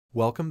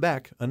Welcome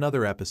back,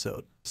 another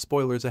episode.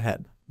 Spoilers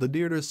ahead. The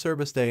Deirdre's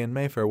Service Day in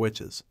Mayfair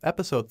Witches.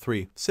 Episode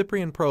 3.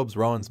 Cyprian probes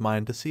Rowan's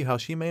mind to see how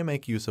she may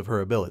make use of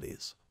her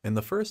abilities. In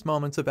the first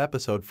moments of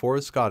episode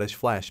 4's Scottish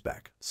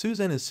flashback,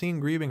 Susan is seen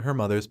grieving her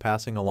mother's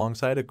passing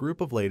alongside a group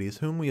of ladies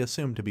whom we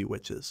assume to be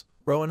witches.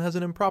 Rowan has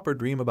an improper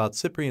dream about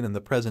Cyprian in the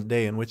present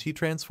day in which he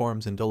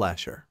transforms into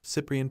Lasher.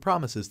 Cyprian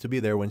promises to be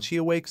there when she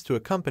awakes to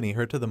accompany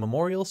her to the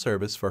memorial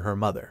service for her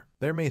mother.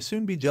 There may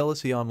soon be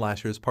jealousy on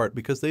Lasher's part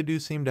because they do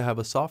seem to have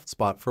a soft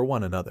spot for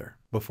one another.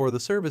 Before the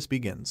service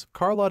begins,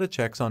 Carlotta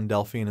checks on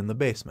Delphine in the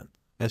basement.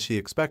 As she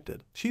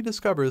expected, she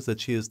discovers that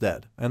she is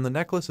dead, and the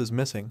necklace is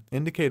missing,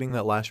 indicating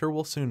that Lasher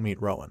will soon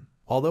meet Rowan.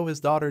 Although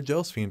his daughter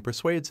Josephine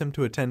persuades him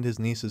to attend his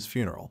niece's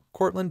funeral,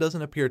 Cortland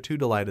doesn't appear too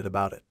delighted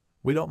about it.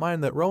 We don't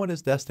mind that Rowan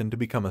is destined to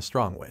become a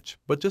strong witch,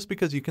 but just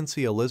because you can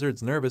see a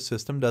lizard's nervous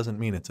system doesn't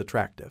mean it's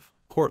attractive.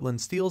 Cortland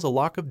steals a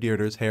lock of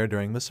Deirdre's hair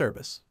during the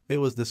service. It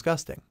was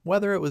disgusting,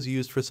 whether it was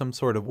used for some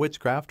sort of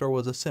witchcraft or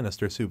was a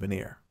sinister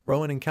souvenir.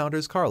 Rowan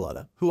encounters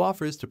Carlotta, who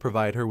offers to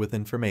provide her with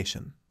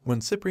information. When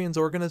Cyprian's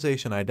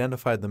organization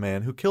identified the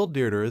man who killed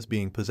Deirdre as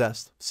being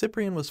possessed,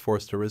 Cyprian was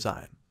forced to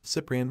resign.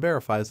 Cyprian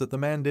verifies that the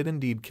man did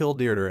indeed kill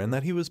Deirdre and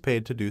that he was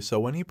paid to do so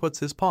when he puts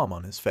his palm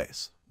on his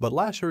face. But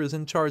Lasher is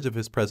in charge of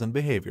his present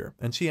behavior,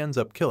 and she ends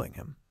up killing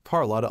him.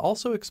 Carlotta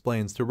also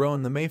explains to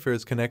Rowan the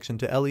Mayfair's connection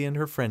to Ellie and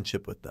her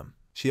friendship with them.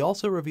 She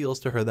also reveals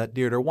to her that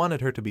Deirdre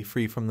wanted her to be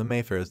free from the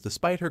Mayfairs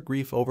despite her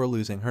grief over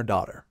losing her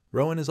daughter.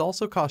 Rowan is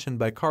also cautioned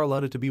by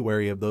Carlotta to be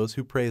wary of those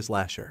who praise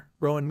Lasher.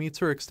 Rowan meets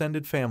her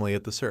extended family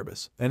at the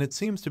service, and it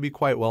seems to be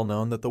quite well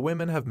known that the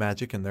women have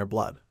magic in their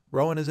blood.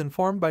 Rowan is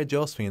informed by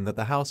Josephine that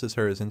the house is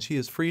hers and she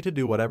is free to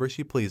do whatever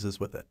she pleases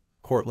with it.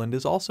 Cortland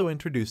is also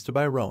introduced to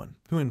by Rowan,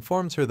 who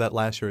informs her that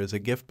Lasher is a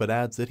gift but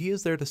adds that he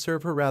is there to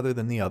serve her rather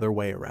than the other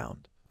way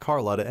around.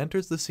 Carlotta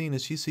enters the scene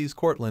as she sees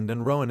Cortland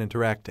and Rowan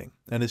interacting,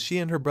 and as she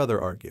and her brother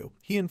argue,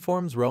 he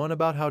informs Rowan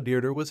about how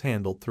Deirdre was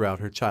handled throughout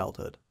her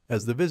childhood.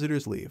 As the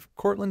visitors leave,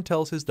 Cortland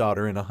tells his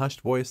daughter in a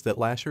hushed voice that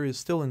Lasher is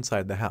still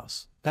inside the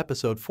house.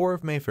 Episode 4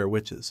 of Mayfair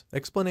Witches.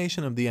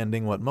 Explanation of the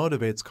ending. What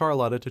motivates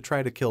Carlotta to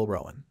try to kill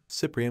Rowan.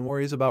 Cyprian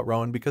worries about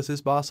Rowan because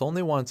his boss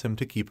only wants him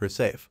to keep her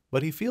safe,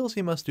 but he feels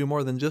he must do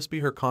more than just be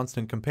her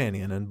constant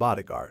companion and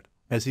bodyguard.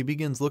 As he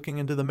begins looking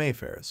into the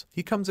Mayfairs,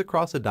 he comes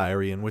across a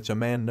diary in which a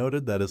man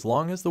noted that as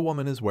long as the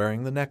woman is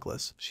wearing the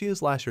necklace, she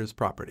is Lasher's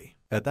property.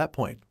 At that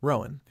point,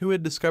 Rowan, who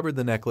had discovered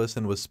the necklace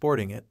and was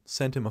sporting it,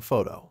 sent him a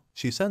photo.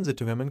 She sends it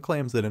to him and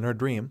claims that in her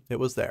dream, it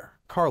was there.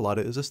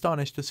 Carlotta is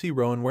astonished to see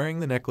Rowan wearing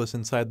the necklace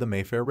inside the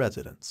Mayfair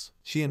residence.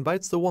 She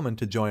invites the woman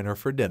to join her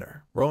for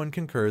dinner. Rowan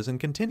concurs and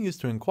continues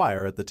to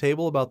inquire at the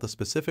table about the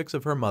specifics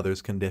of her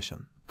mother's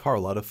condition.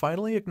 Carlotta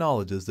finally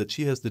acknowledges that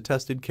she has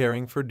detested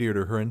caring for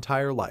Deirdre her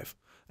entire life,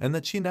 and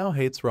that she now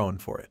hates Rowan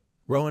for it.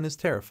 Rowan is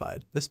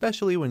terrified,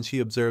 especially when she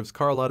observes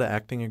Carlotta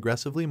acting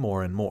aggressively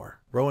more and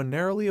more. Rowan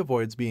narrowly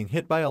avoids being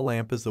hit by a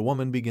lamp as the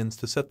woman begins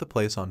to set the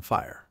place on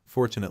fire.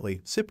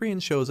 Fortunately,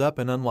 Cyprian shows up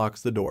and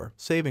unlocks the door,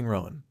 saving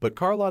Rowan, but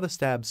Carlotta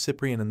stabs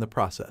Cyprian in the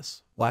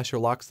process. Lasher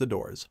locks the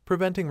doors,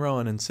 preventing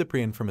Rowan and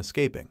Cyprian from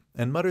escaping,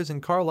 and mutters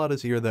in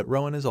Carlotta's ear that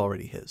Rowan is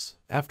already his.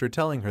 After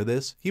telling her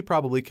this, he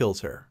probably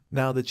kills her.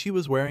 Now that she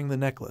was wearing the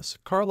necklace,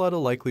 Carlotta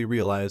likely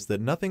realized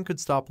that nothing could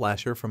stop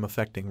Lasher from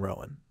affecting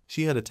Rowan.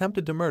 She had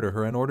attempted to murder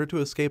her in order to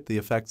escape the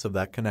effects of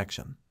that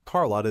connection.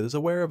 Carlotta is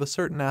aware of a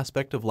certain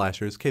aspect of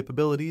Lasher's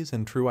capabilities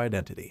and true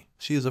identity.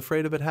 She is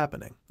afraid of it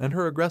happening, and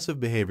her aggressive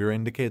behavior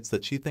indicates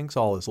that she thinks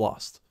all is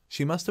lost.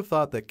 She must have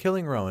thought that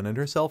killing Rowan and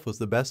herself was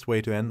the best way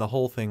to end the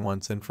whole thing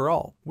once and for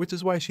all, which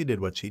is why she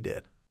did what she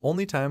did.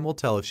 Only time will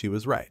tell if she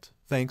was right.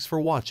 Thanks for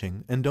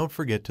watching, and don't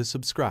forget to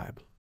subscribe.